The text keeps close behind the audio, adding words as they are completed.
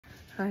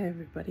Hi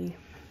everybody.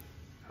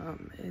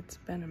 It's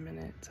been a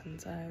minute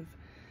since I've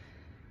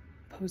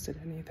posted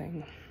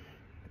anything.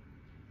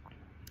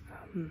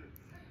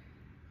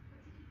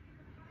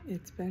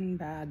 It's been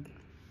bad.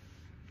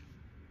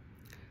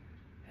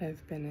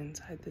 I've been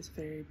inside this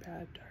very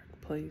bad,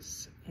 dark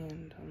place,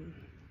 and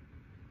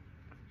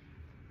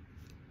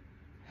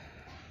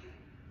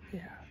yeah.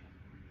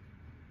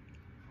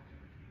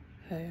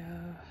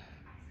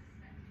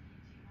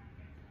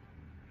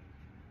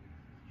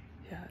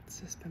 Yeah,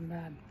 it's just been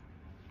bad.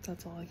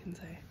 That's all I can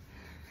say.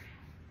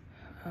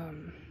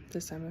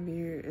 This time of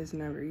year is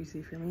never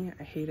easy for me.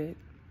 I hate it.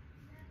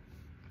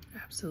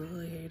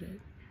 Absolutely hate it.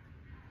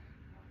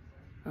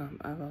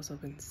 I've also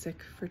been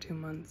sick for 2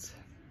 months,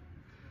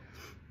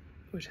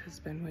 which has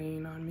been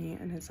weighing on me,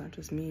 and it's not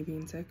just me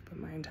being sick, but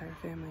my entire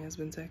family has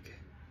been sick.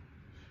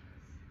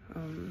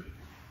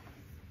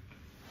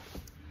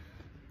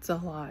 It's a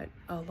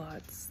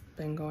lot's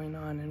been going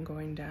on and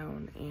going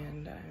down,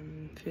 and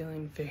I'm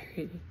feeling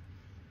very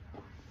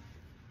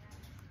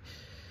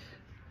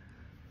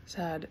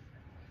sad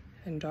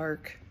and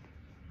dark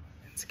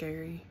and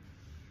scary.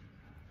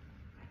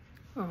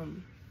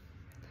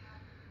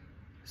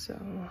 So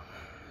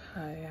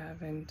I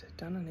haven't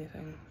done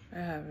anything. I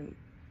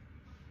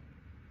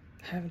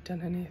haven't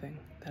done anything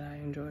that I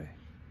enjoy,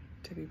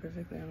 to be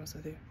perfectly honest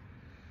with you.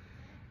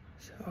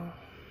 So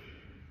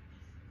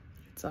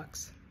it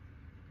sucks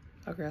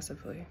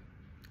aggressively.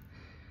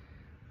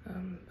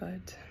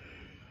 But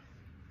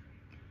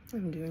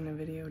I'm doing a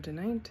video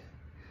tonight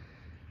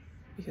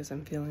because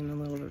I'm feeling a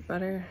little bit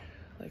better,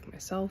 like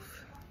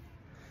myself.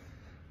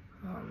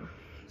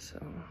 So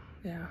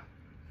yeah,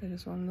 I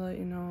just wanted to let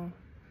you know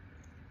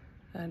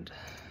that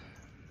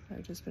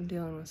I've just been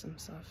dealing with some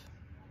stuff.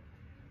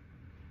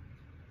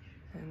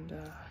 And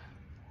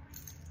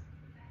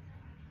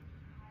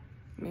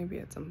maybe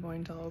at some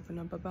point I'll open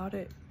up about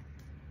it.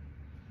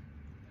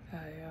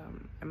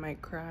 I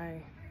might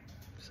cry,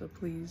 so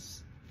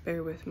please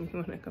bear with me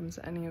when it comes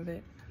to any of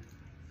it,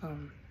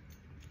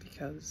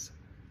 because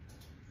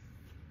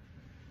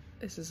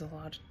this is a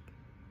lot.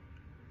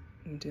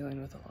 I'm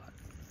dealing with a lot.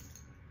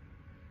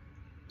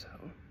 So,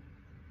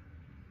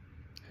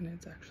 and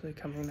it's actually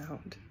coming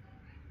out.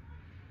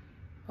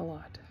 A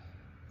lot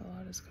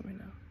is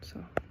coming out,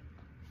 so.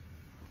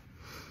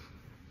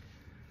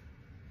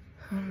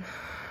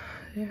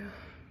 Yeah.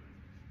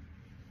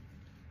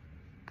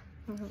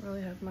 I don't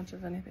really have much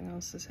of anything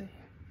else to say,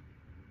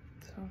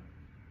 so.